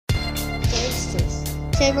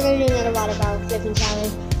today we're gonna do another water bottle flipping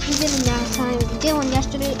challenge. We did it last time. We did one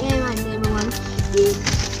yesterday, and I did one.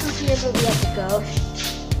 Here, but we have to go.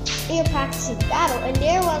 We are practicing battle, and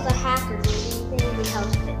there was a hacker doing anything we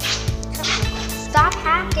hosted it. Stop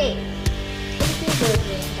hacking! If you do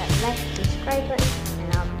that, like, subscribe button,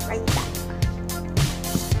 and I'll be right back.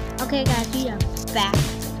 Okay, guys, we are back.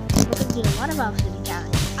 We're gonna do the water bottle flipping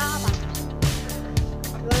challenge.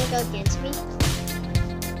 You wanna go against me?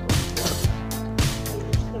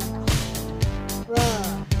 Bruh.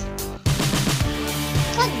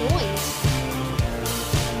 What's that noise?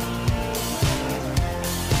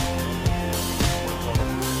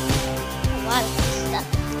 A lot of stuff.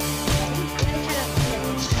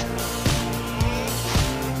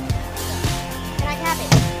 Can I tap it?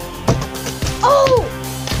 Oh!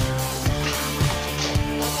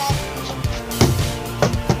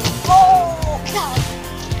 Oh, God.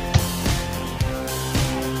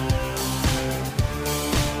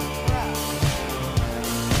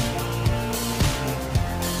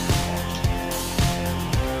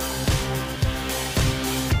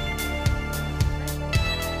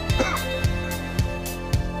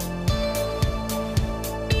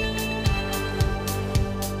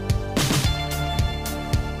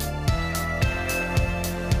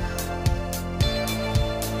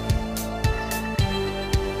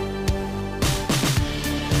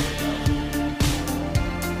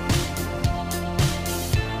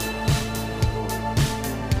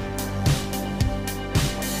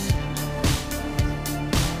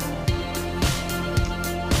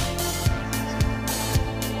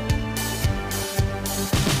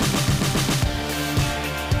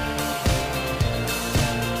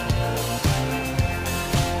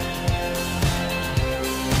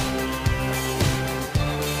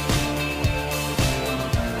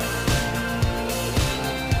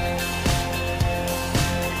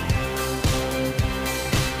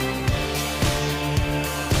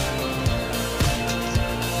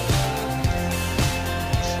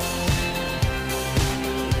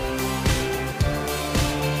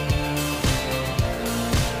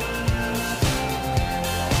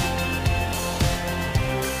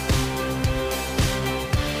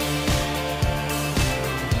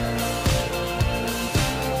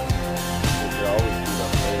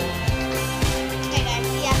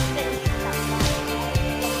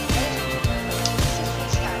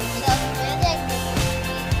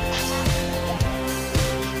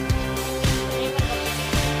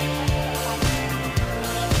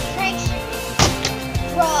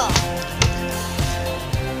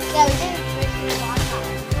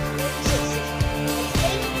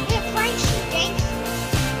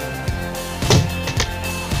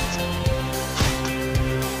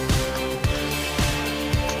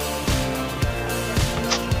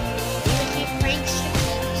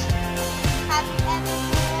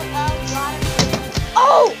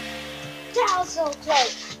 Oh! That was so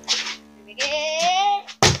close.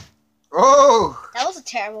 Oh! That was a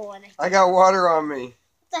terrible one. I got water on me.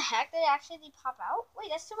 What the heck? Did it actually pop out? Wait,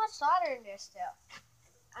 that's too much solder in there still.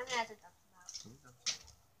 I'm gonna have to dump them out.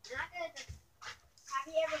 I'm not gonna dump them out. Have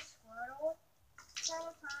you ever squirtled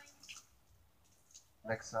several times?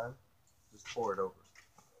 Next time, just pour it over.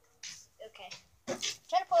 Okay.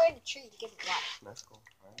 Try to pour it in the tree to give it water. That's cool.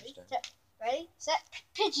 I understand. Ready, set,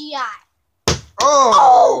 Pidgey-Eye.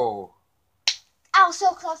 Oh! I was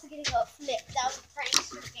so close to getting a flip. That was a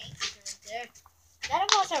prankster gangster right there. None of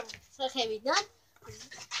us are okay. We done.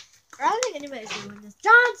 I don't think anybody's doing this.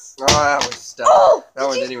 John's. Oh, that was stuck. Oh, that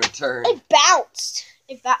one didn't even turn. It bounced.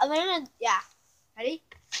 It bounced. Yeah. Ready?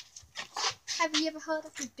 Have you ever heard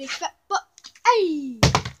of a big fat butt? Hey!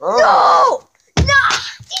 Oh. No! No!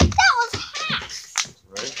 Dude, that was hacks.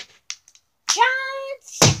 Right?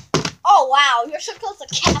 John's. Oh wow! You're so close to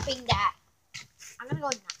capping that. I'm gonna go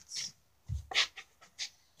nuts.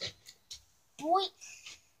 Boy.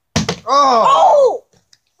 Oh! Oh!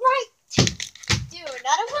 Right! Dude,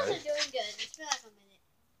 none of us are doing good. Let's relax a minute.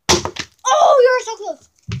 Oh, you're so close!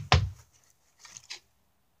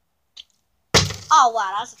 Oh, wow,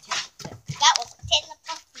 that was a terrible flip. That was a terrible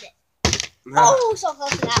flip. Oh, so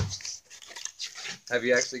close to that. Have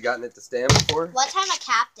you actually gotten it to stand before? One time I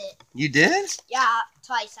capped it. You did? Yeah,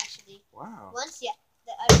 twice actually. Wow. Once, yeah.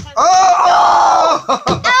 The other time. Oh!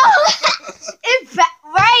 Oh!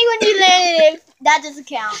 Right when you landed it, that doesn't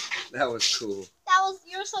count. That was cool.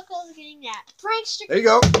 You were so close to getting that. Prankster. There you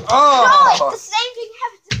go. Oh! No, it's the same thing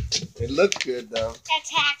happened. It looked good though. That's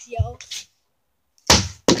hacks, yo.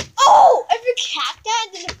 Oh! If you cap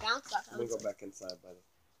that, then it bounced off. Let me go back inside, buddy.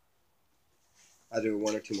 I'll do it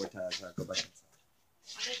one or two more times. I'll go back inside.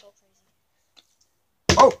 I'm gonna go crazy.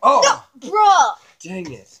 Oh! Oh! No, bruh!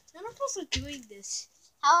 Dang it. None of us are doing this.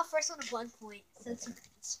 How about first one at 1 point? Since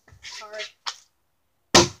it's hard.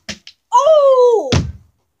 Oh!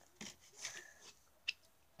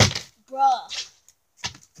 Bruh.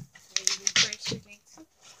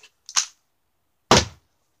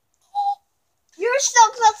 Oh, you're so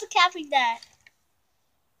close to capping that.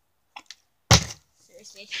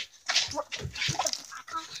 Seriously.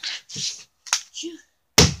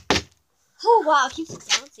 Oh wow, it keeps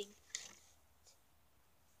bouncing.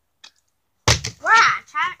 Wow,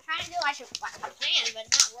 trying to do like a plan, but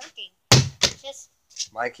it's not working. Just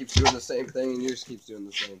Mine keeps doing the same thing, and yours keeps doing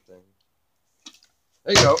the same thing.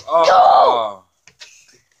 There you go. Oh.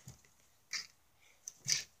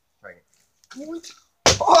 Try it.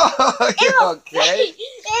 Oh, you're okay. It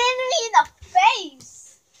hit me in the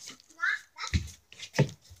face.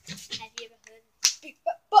 Have you ever heard big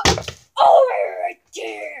butt? Oh, right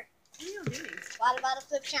there. What are you doing? Water bottle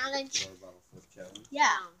flip challenge. Water bottle flip challenge.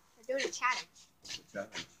 Yeah, we're doing a challenge. What's the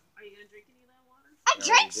challenge? Are you gonna drink any of that water? I No,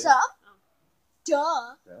 drank you did. some. Oh.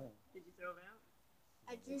 Duh. Yeah. Did you throw it out?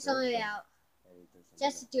 I threw some of it out I didn't think so.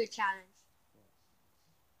 just to do a challenge.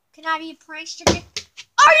 Can I be a prankster?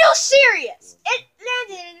 Are you serious? It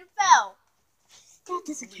landed and it fell. That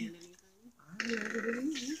doesn't count. Yeah,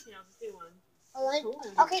 just do one.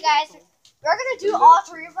 Okay, guys, we're gonna do all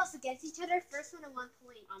three of us against each other. First one at 1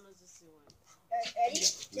 point. I'm gonna just do one. Ready?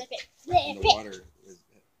 Flip it. And Flip the it. water is.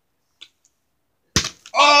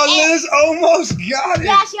 Oh, Liz almost got it.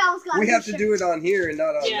 Yeah, she almost got it. We have to do it on here and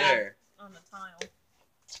not on Yeah. there. On the tile.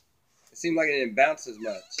 It seemed like it didn't bounce as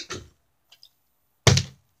much.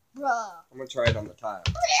 Bruh. I'm gonna try it on the tile.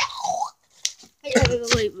 Wait.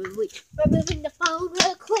 We're moving the phone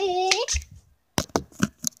real quick.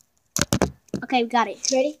 Okay, we got it.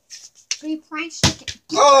 Ready? 3 pranks.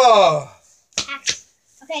 Oh!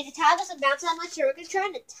 Okay, the tile doesn't bounce that much, so we're gonna try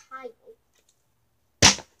on the tile.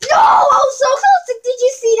 No! I was so close! Did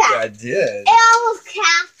you see that? Yeah, I did. It almost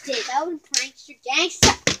capped it. That was prankster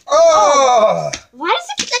gangsta. Oh! Why does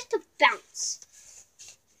it like to bounce?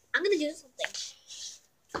 I'm gonna do something.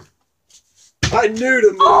 I knew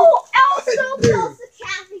to move. Oh! I was so I knew. close to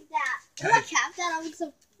capping that. If I capped that, I would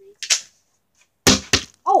so crazy.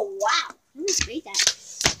 Oh, wow. I almost made that.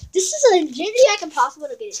 This is a legitimately like impossible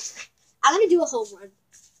to get it. I'm gonna do a home run.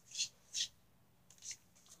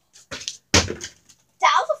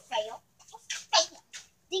 That was a fail.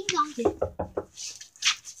 Ding dong.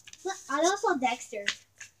 Look, I also saw Dexter.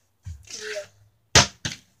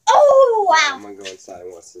 Oh wow! I'm gonna go inside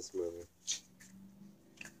and watch this movie.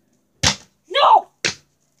 No!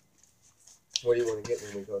 What do you want to get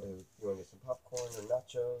when we go to? You want to get some popcorn or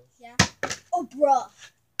nachos? Yeah. Oh, bruh.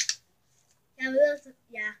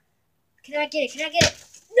 Yeah. Can I get it?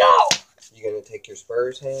 No! You gonna take your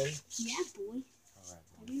Spurs hand? Yeah, boy. All right.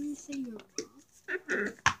 I didn't say your mom.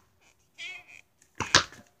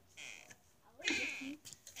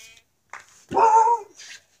 Oh!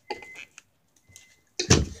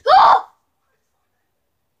 Oh!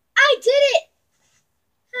 I did it!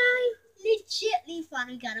 I legitly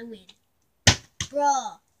finally got a win.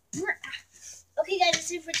 Bruh. Okay, guys,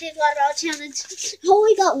 that's it for today's Water Bottle Challenge. I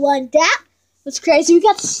only got one. That was crazy. We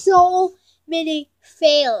got so many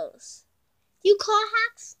fails. You call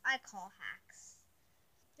hacks? I call hacks.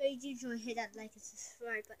 So you just want to hit that like and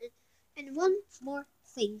subscribe button. And one more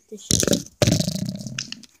thing to show you.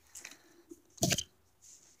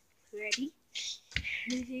 Ready?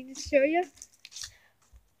 Anything to show you?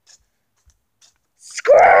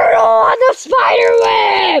 Squirtle on the spider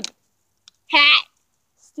web! Hat!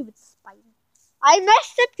 Stupid spider. I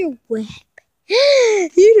messed up your web.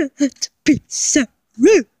 You don't have to be so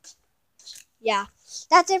rude. Yeah,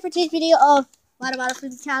 that's it for today's video of Water Bottle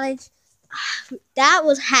Flip Challenge. That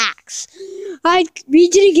was hacks. We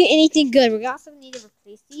didn't get anything good. We also need to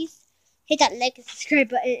replace these. Hit that like and subscribe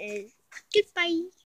button and goodbye.